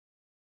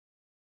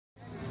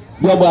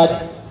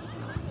Bobat,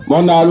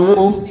 mon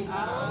allo,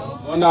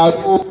 mon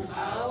allo.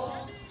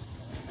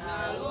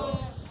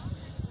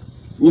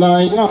 Il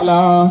a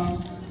là.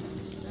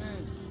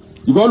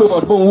 Il va le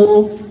voir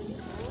bon.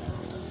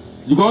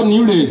 Il va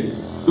niveler.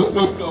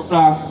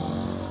 Là.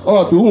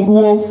 Oh, tout le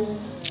monde.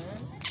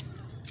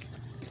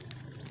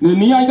 Le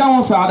nia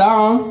dans ça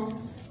là.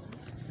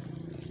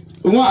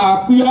 On a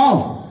appris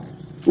là.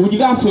 On dit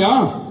là c'est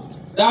un.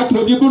 Là tu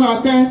le dis pour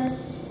un quin.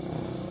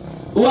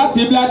 On a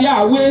te bladé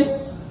à ouais.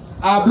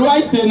 À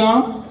bloyer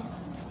tenant.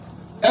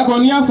 Et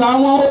qu'on y a ça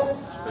ouais.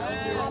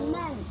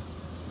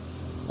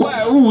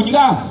 Ouais, où dit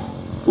là.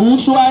 Où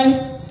soit.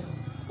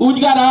 Où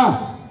dit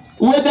là.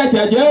 Où est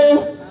d'être Dieu.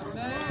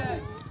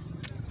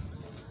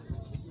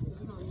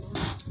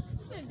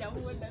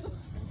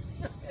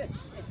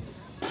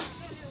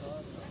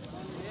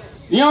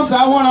 Yon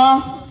sa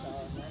wona,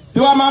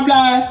 tu vas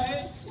m'emblayer.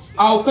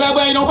 Au club,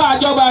 ils n'ont pas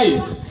de job.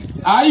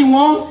 Aïe,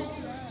 moi,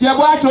 tu es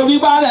boire trop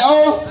vite,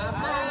 oh.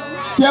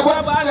 Tu es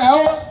boire,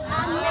 oh.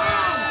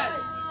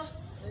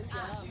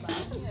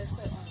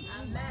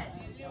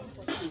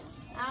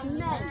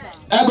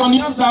 Et qu'on y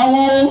a ça,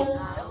 oh.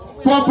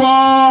 Popo.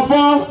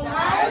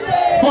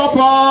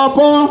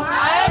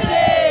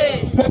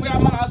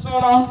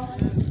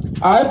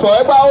 Aïe, toi,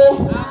 et pas, oh.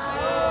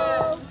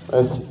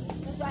 Merci.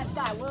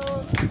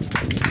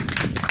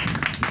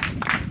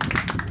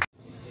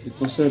 Du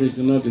conseil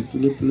régional de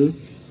Toulepleu,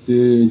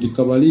 du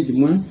Campagne du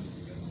moins.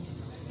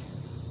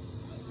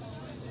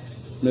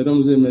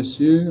 Mesdames et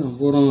messieurs, en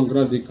vos rangs,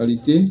 grade et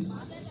qualité,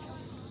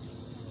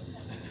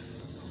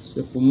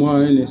 c'est pour moi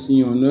un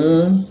insigne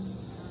honneur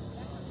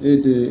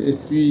et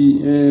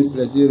puis un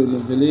plaisir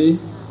renouvelé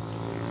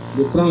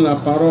de prendre la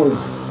parole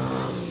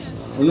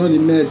au nom du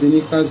maire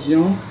Denis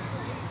Casion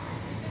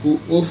pour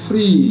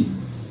offrir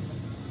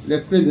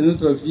les clés de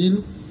notre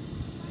ville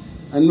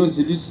à nos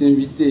élus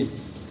invités.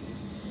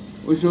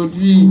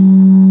 Aujourd'hui,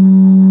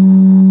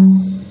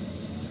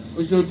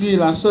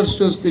 la seule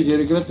chose que je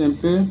regrette un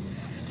peu,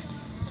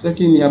 c'est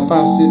qu'il n'y a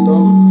pas assez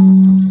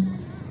d'hommes.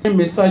 Un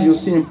message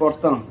aussi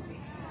important,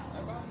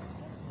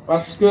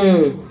 parce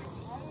que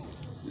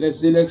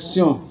les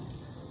élections,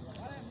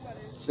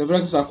 c'est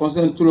vrai que ça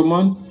concerne tout le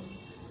monde,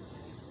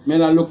 mais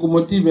la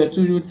locomotive est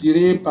toujours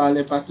tirée par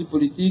les partis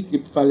politiques et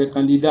par les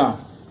candidats.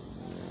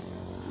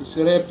 Il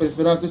serait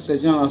préférable que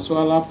ces gens-là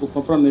soient là pour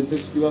comprendre un peu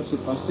ce qui va se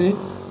passer.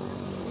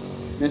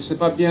 Mais ce n'est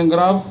pas bien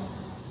grave.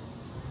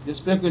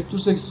 J'espère que tous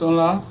ceux qui sont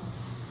là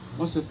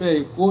vont se faire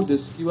écho de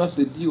ce qui va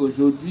se dire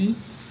aujourd'hui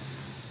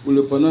pour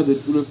le bonheur de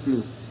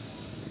Toulepleu.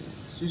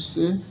 Sur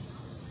ce,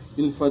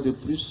 une fois de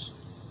plus,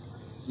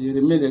 je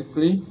remets les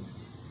clés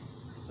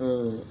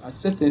à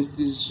cette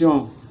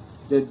institution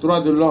des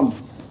droits de l'homme.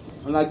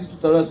 On l'a dit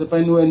tout à l'heure, ce n'est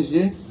pas une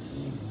ONG,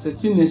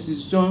 c'est une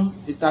institution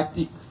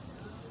étatique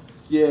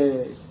qui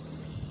est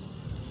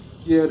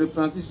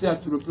représentée ici à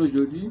Toulepleu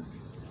aujourd'hui.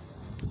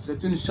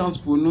 C'est une chance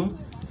pour nous.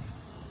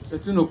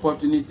 C'est une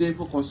opportunité, il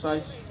faut qu'on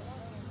sache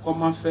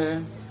comment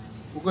faire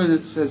pour que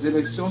ces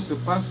élections se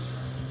passent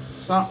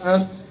sans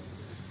heurts,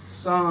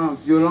 sans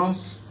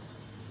violence,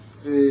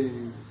 et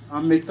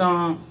en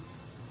mettant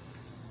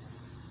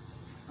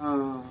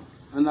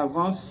en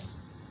avance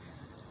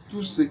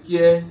tout ce qui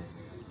est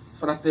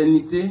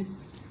fraternité,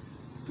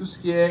 tout ce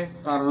qui est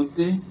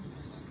parenté,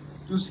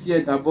 tout ce qui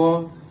est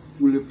d'abord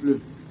Toulepleu.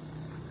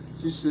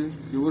 Sur ce,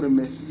 je vous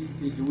remercie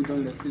et je vous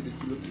donne les clés de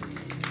Toulepleu.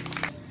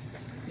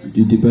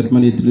 Du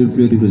département des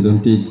Toulepleu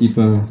représenté ici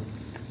par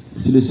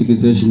monsieur le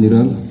secrétaire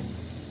général,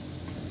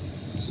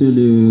 monsieur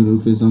le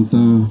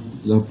représentant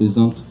de la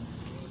présidente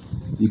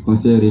du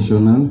conseil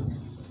régional,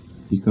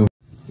 de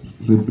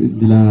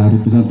la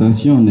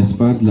représentation, n'est-ce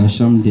pas, de la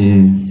chambre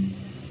des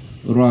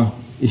rois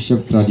et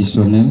chefs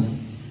traditionnels,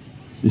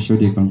 le chef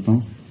des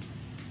cantons,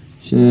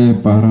 chers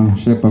parents,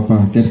 chers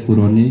papas, tête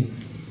couronnée,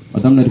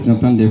 madame la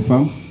représentante des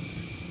femmes,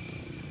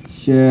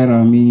 chers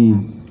amis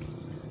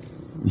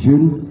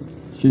jeunes,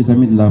 chers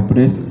amis de la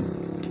presse,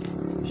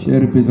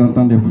 chers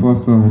représentants des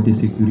forces de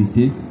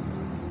sécurité,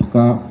 en tout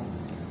cas,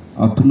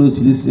 à tous nos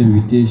illustres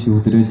invités, je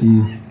voudrais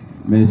dire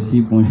merci,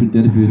 bonjour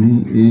d'être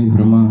venus et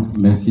vraiment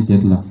merci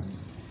d'être là.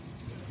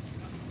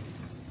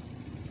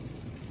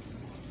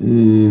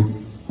 Et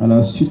à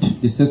la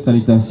suite de cette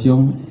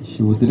salutation,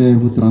 je voudrais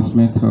vous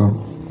transmettre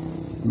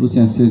nos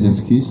sincères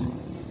excuses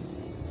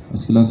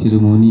parce que la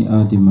cérémonie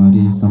a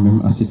démarré quand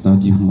même assez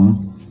tardivement.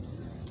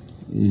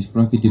 Et je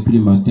crois que depuis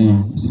le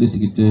matin, monsieur le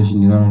secrétaire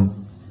général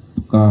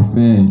a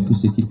fait tout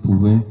ce qu'il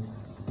pouvait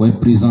pour être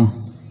présent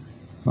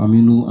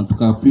parmi nous, en tout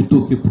cas plus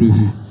tôt que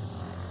prévu.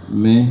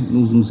 Mais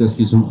nous nous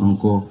excusons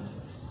encore.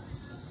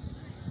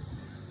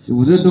 Je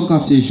voudrais donc en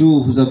ce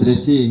jour vous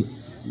adresser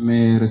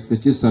mes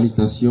respectueuses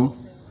salutations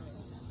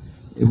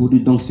et vous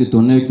dire donc cet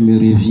honneur qui me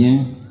revient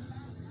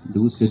de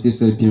vous souhaiter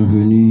cette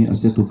bienvenue à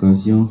cette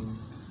occasion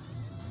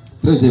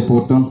très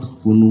importante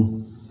pour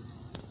nous.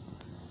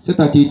 Cette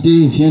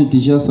activité vient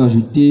déjà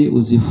s'ajouter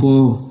aux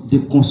efforts de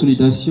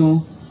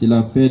consolidation de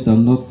la paix dans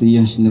notre pays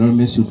en général,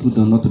 mais surtout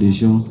dans notre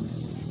région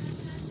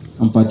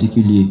en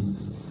particulier.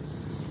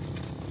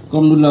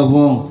 Comme nous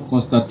l'avons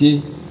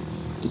constaté,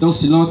 Et donc,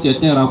 selon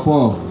certains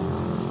rapports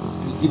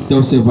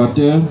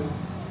d'observateurs,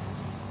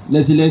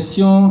 les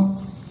élections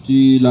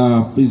de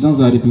la présidence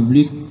de la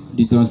République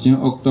du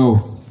 31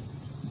 octobre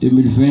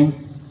 2020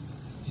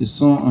 se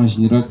sont en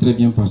général très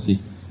bien passées.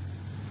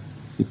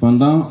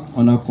 Cependant,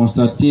 on a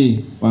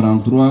constaté par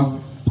endroits,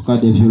 en tout cas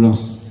des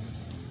violences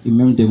et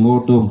même des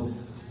morts d'hommes.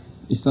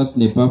 Et ça, ce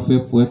n'est pas fait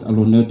pour être à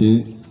l'honneur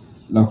de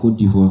la Côte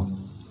d'Ivoire.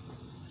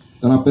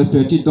 Dans la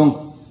perspective donc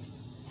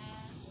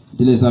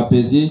de les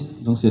apaiser,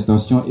 donc ces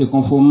tensions, et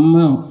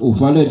conformément aux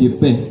valeurs de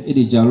paix et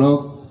de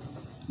dialogue,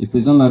 le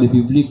président de la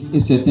République et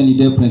certains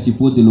leaders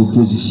principaux de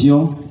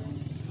l'opposition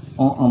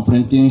ont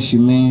emprunté un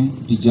chemin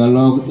du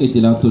dialogue et de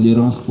la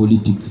tolérance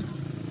politique.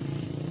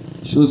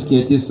 Chose qui a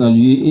été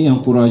saluée et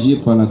encouragée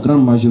par la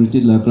grande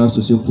majorité de la classe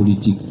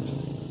sociopolitique,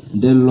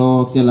 dès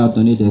lors qu'elle a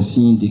donné des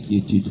signes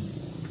d'inquiétude.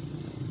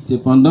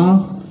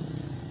 Cependant,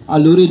 à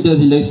l'orée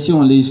des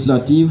élections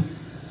législatives,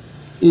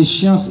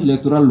 échéance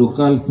électorale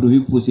locale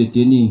prévue pour se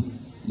tenir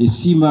le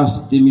 6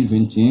 mars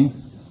 2021,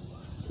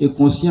 est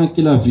conscient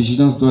que la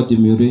vigilance doit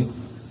demeurer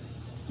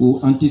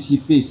pour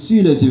anticiper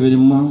sur les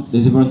événements,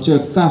 les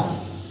éventuels cas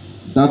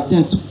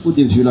d'atteinte ou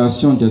de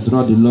violation des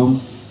droits de l'homme,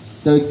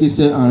 tels que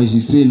celles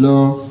enregistrées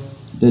lors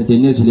des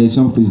dernières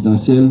élections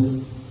présidentielles.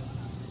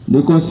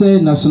 Le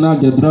Conseil national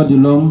des droits de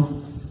l'homme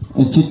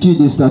institue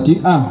des statuts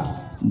A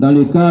dans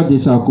le cadre de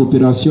sa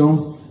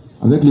coopération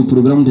avec le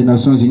programme des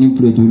Nations Unies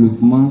pour le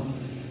développement,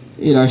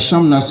 et la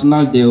Chambre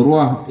nationale des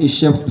rois et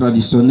chefs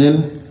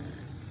traditionnels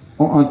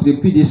ont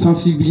entrepris de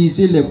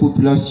sensibiliser les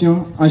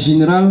populations en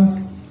général,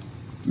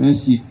 mais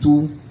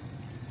surtout,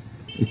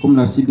 et comme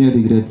l'a si bien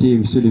regretté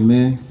M. le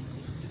maire,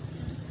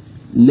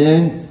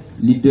 les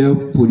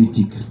leaders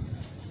politiques,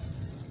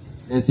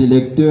 les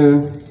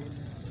électeurs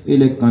et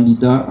les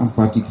candidats en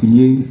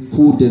particulier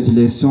pour des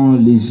élections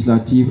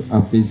législatives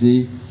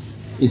apaisées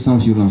et sans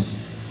violence.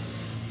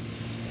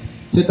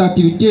 Cette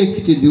activité qui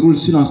se déroule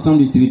sur l'ensemble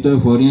du territoire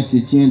ivoirien se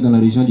tient dans la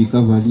région du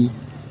Cavali,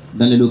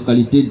 dans les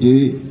localités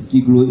de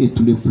Guiglo et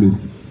Toulepleu.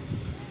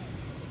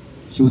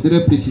 Je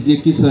voudrais préciser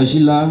qu'il s'agit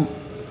là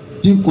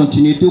d'une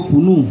continuité pour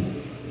nous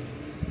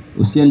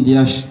au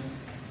CNDH,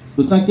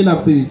 d'autant que la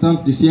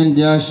présidente du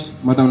CNDH,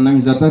 Mme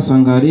Namizata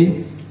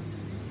Sangaré,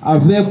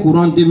 avait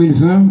courant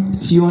 2020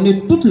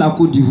 sillonné toute la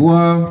Côte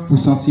d'Ivoire pour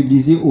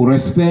sensibiliser au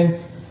respect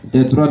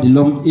des droits de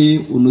l'homme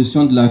et aux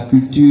notions de la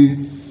culture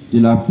de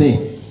la paix.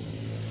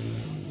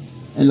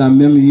 Elle a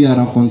même eu à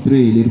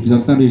rencontrer les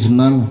représentants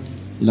régionaux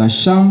de la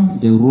Chambre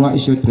des rois et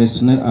chefs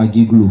traditionnels à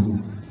Guiglo.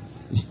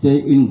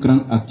 C'était une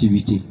grande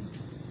activité.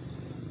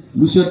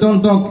 Nous souhaitons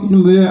donc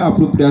une meilleure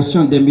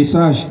appropriation des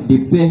messages de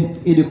paix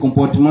et de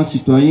comportement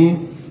citoyen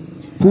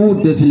pour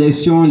des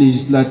élections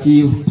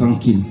législatives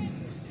tranquilles.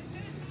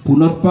 Pour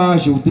notre part,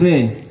 je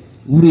voudrais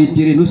vous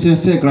réitérer nos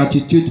sincères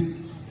gratitudes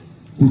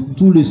pour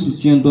tout le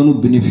soutien dont nous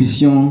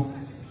bénéficions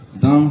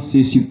dans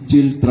ce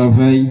subtil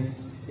travail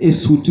et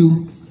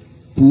surtout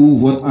pour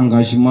votre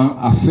engagement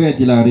à faire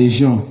de la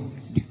région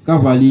du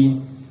Cavali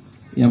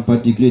et en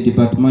particulier le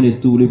département de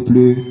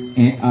Toulepleu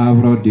un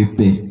havre de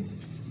paix.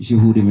 Je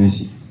vous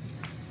remercie.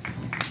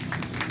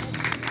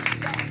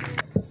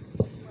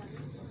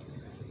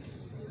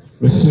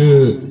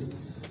 Monsieur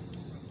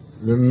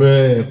le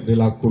maire de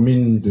la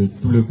commune de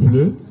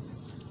Toulepleu,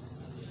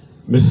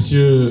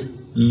 Monsieur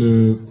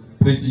le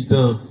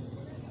président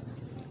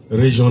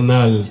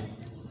régional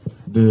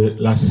de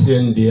la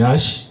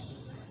CNDH,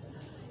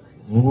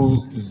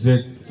 vous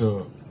êtes,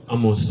 à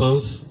mon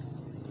sens,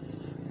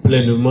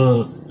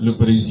 pleinement le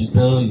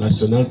président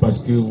national parce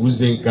que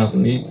vous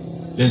incarnez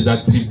les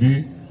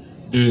attributs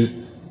de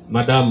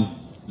Madame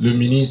le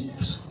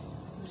ministre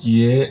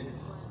qui est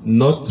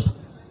notre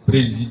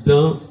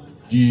président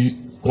du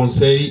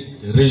conseil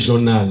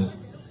régional.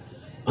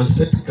 En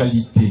cette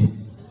qualité,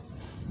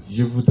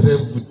 je voudrais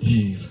vous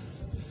dire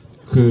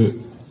que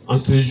en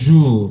ce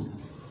jour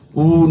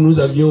où nous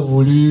avions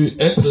voulu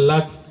être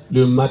là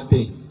le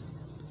matin,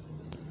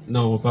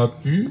 n'avons pas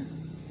pu,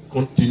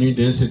 compte tenu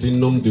d'un certain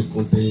nombre de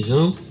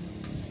contingences.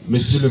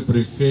 Monsieur le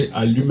préfet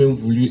a lui-même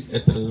voulu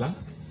être là,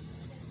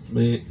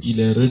 mais il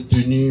est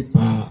retenu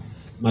par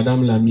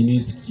Madame la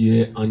ministre qui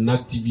est en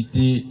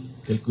activité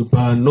quelque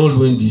part non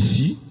loin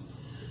d'ici.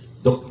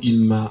 Donc il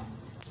m'a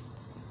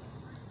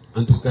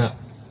en tout cas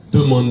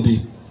demandé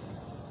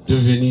de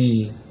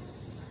venir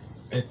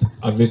être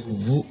avec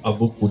vous à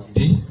vos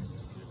côtés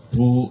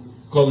pour,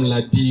 comme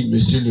l'a dit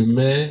Monsieur le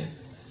maire,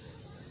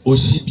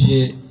 aussi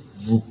bien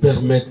vous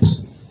permettre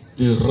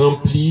de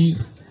remplir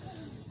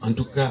en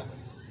tout cas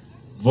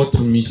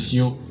votre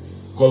mission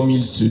comme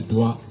il se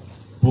doit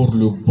pour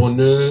le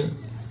bonheur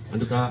en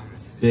tout cas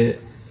des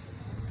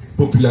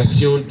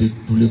populations de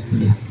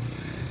Toulepleu.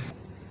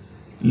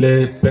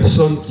 Les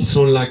personnes qui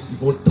sont là, qui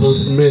vont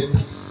transmettre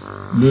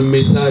le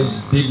message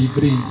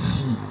délivré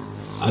ici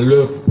à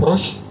leurs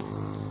proches,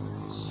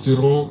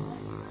 seront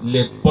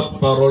les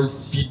porte-paroles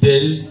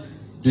fidèles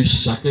de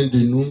chacun de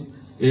nous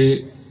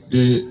et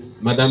de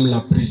Madame la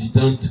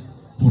Présidente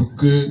pour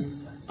que,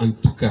 en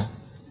tout cas,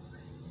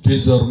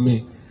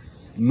 désormais,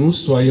 nous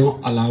soyons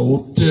à la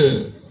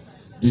hauteur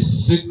de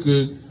ce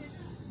que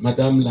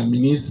Madame la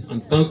ministre, en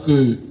tant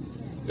que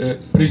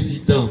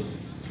président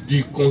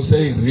du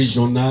conseil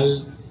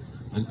régional,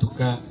 en tout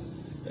cas,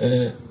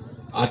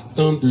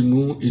 attend de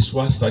nous et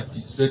soit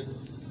satisfaite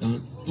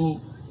sur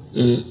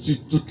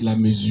toute la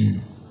mesure.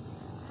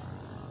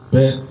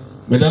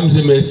 Mesdames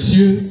et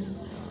messieurs,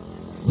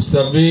 vous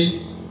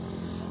savez,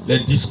 les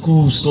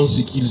discours sont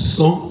ce qu'ils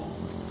sont,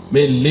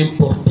 mais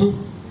l'important,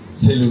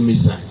 c'est le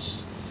message.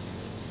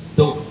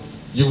 Donc,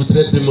 je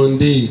voudrais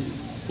demander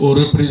aux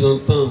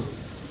représentants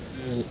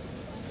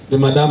de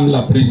Madame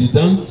la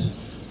Présidente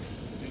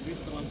de lui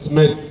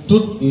transmettre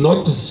toute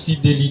notre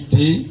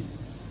fidélité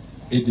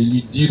et de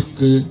lui dire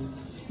que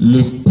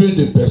le peu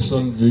de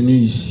personnes venues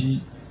ici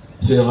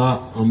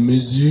sera en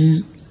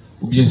mesure,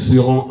 ou bien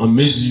seront en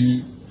mesure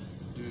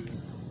de,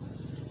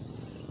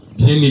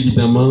 bien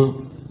évidemment,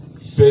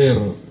 faire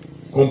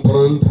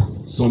comprendre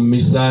son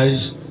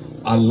message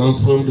à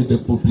l'ensemble des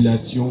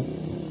populations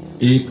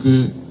et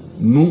que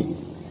nous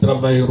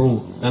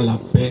travaillerons dans la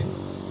paix,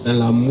 dans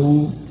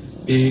l'amour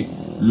et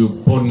le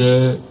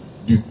bonheur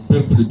du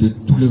peuple de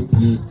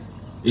Toulepleu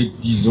et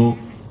disons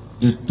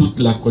de toute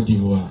la Côte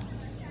d'Ivoire.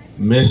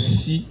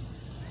 Merci,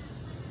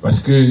 parce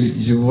que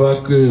je vois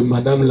que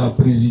Madame la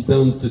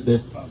Présidente des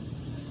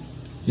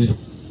femmes,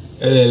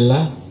 elle est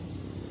là,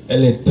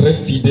 elle est très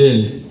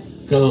fidèle.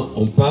 Quand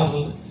on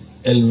parle,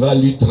 elle va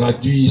lui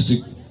traduire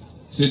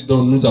ce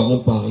dont nous avons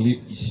parlé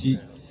ici.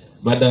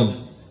 Madame,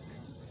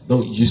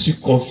 donc je suis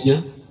confiant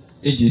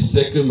et je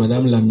sais que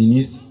Madame la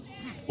ministre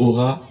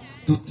aura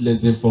toutes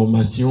les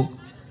informations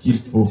qu'il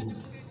faut.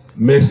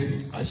 Merci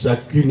à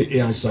chacune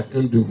et à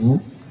chacun de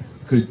vous.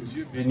 Que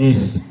Dieu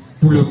bénisse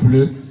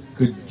Toulepleu,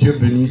 que Dieu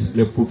bénisse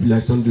les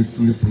populations de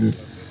Toulepleu.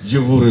 Je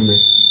vous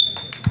remercie.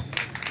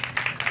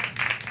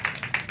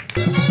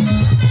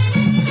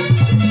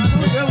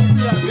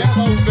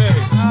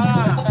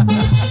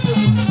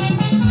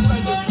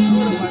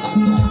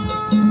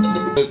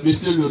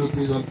 Monsieur le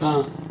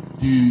représentant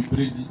du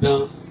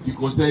président du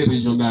conseil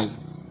régional,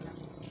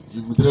 je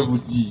voudrais vous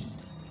dire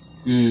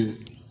que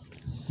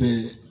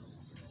c'est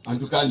en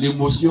tout cas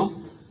l'émotion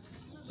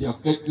qui a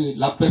fait que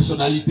la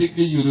personnalité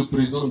que je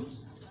représente,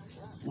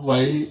 vous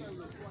voyez,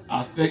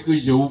 a fait que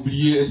j'ai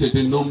oublié un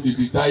certain nombre de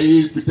détails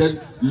et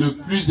peut-être le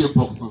plus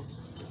important.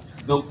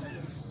 Donc,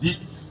 dites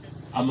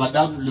à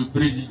Madame le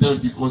président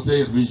du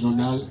conseil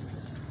régional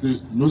que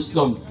nous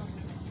sommes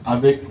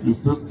avec le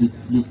peuple de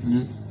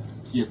Toulepleu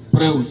qui est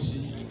prêt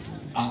aussi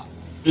à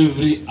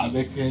œuvrer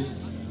avec elle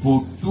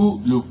pour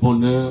tout le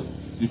bonheur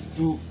de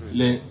toutes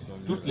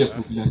les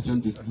populations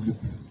de Toulepleu.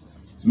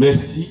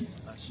 Merci.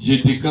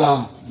 Je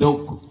déclare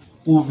donc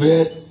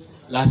ouverte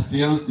la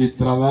séance de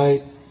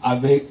travail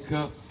avec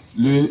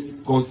le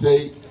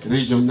conseil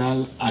régional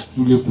à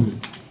Toulepleu.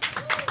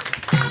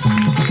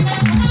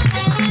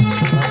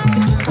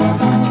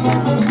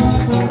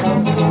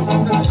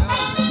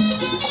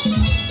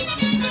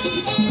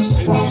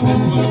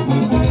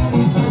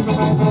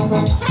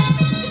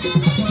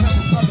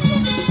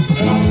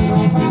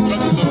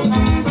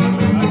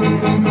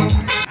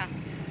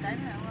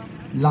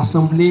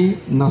 L'Assemblée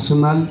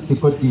nationale de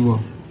Côte d'Ivoire.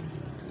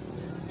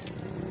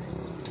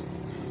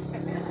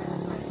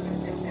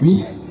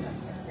 Oui.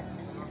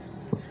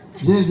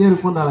 Viens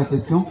répondre à la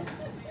question.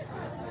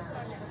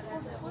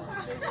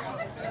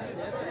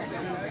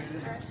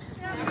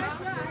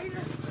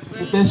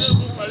 Dépêche.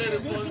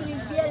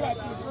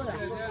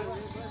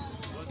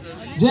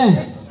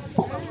 Viens.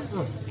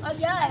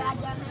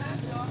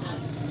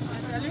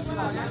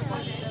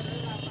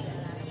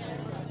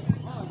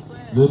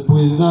 Le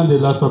président de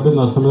l'Assemblée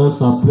nationale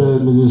s'appelait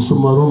M.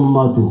 Soumarou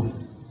Mamadou.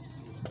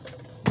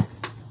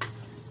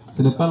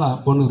 Ce n'est pas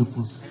la bonne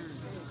réponse.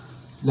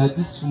 Il a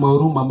dit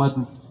Soumarou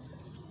Mamadou.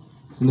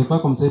 Ce n'est pas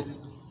comme ça.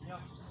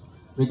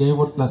 Regagnez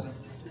votre place.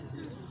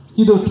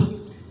 Qui d'autre?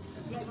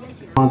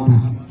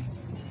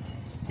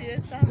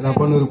 C'est la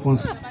bonne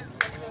réponse.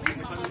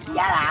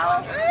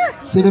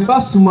 Ce n'est pas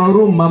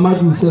Soumarou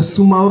Mamadou, c'est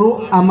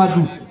Soumarou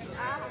Amadou.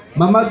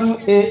 Mamadou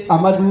et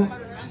Amadou,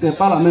 c'est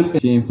pas la même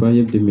personne.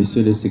 Incroyable de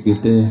monsieur le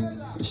secrétaire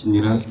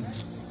général.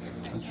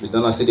 Je suis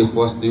dans la de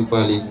force de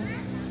parler.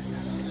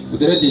 Je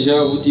voudrais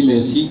déjà vous dire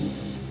merci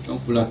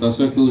pour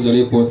l'attention que vous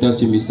allez porter à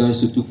ce message,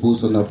 surtout pour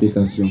son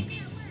application.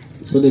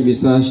 Ce sont des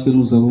messages que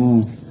nous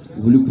avons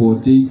voulu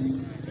porter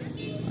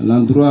à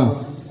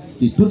l'endroit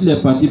de toutes les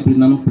parties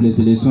prenantes pour les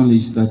élections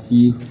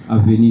législatives à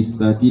venir,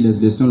 c'est-à-dire les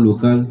élections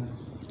locales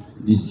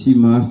du 6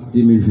 mars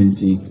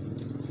 2021.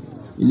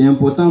 Il est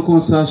important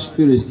qu'on sache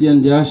que le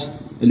CNDH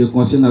et le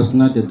Conseil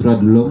national des droits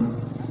de l'homme,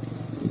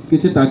 que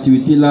cette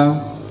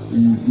activité-là,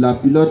 la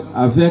pilote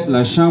avec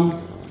la Chambre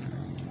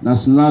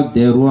nationale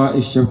des rois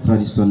et chefs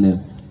traditionnels,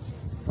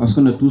 parce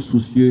qu'on est tous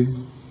soucieux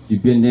du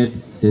bien-être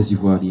des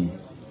Ivoiriens.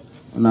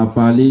 On a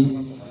parlé,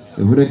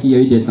 c'est vrai qu'il y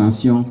a eu des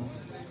tensions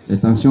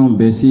ont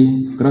baissé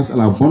grâce à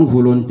la bonne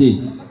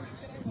volonté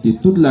de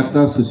toute la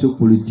classe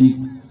sociopolitique,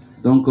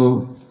 donc,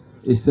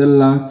 et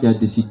celle-là qui a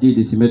décidé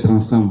de se mettre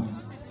ensemble.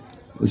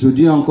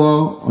 Aujourd'hui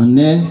encore, on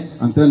est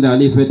en train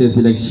d'aller vers des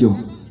élections.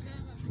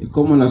 Et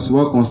comme on l'a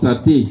souvent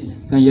constaté,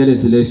 quand il y a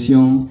des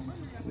élections,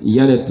 il y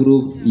a les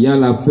troubles, il y a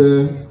la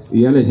peur,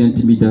 il y a les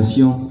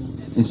intimidations,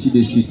 ainsi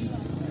de suite.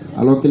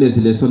 Alors que les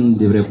élections ne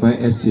devraient pas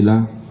être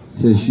cela,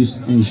 c'est juste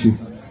un jeu.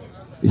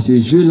 Et ce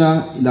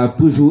jeu-là, il a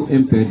toujours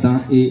un perdant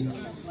et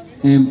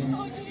un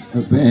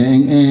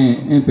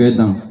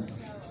perdant.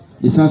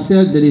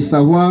 L'essentiel, c'est de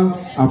savoir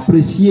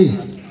apprécier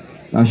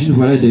la juste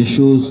valeur des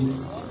choses,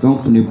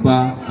 donc pour ne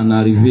pas en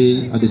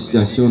arriver à des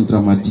situations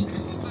dramatiques.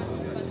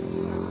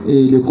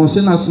 Et le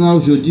Conseil national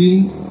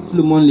aujourd'hui, tout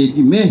le monde le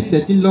dit, mais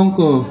c'est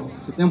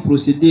un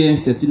procédé,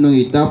 c'est une longue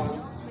étape.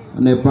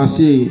 On est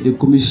passé de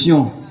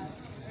Commission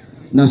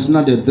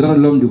nationale des droits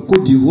de l'homme de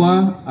Côte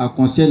d'Ivoire à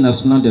Conseil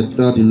national des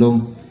droits de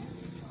l'homme.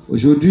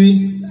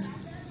 Aujourd'hui,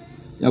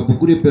 il y a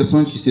beaucoup de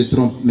personnes qui se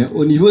trompent, mais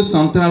au niveau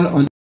central,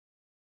 on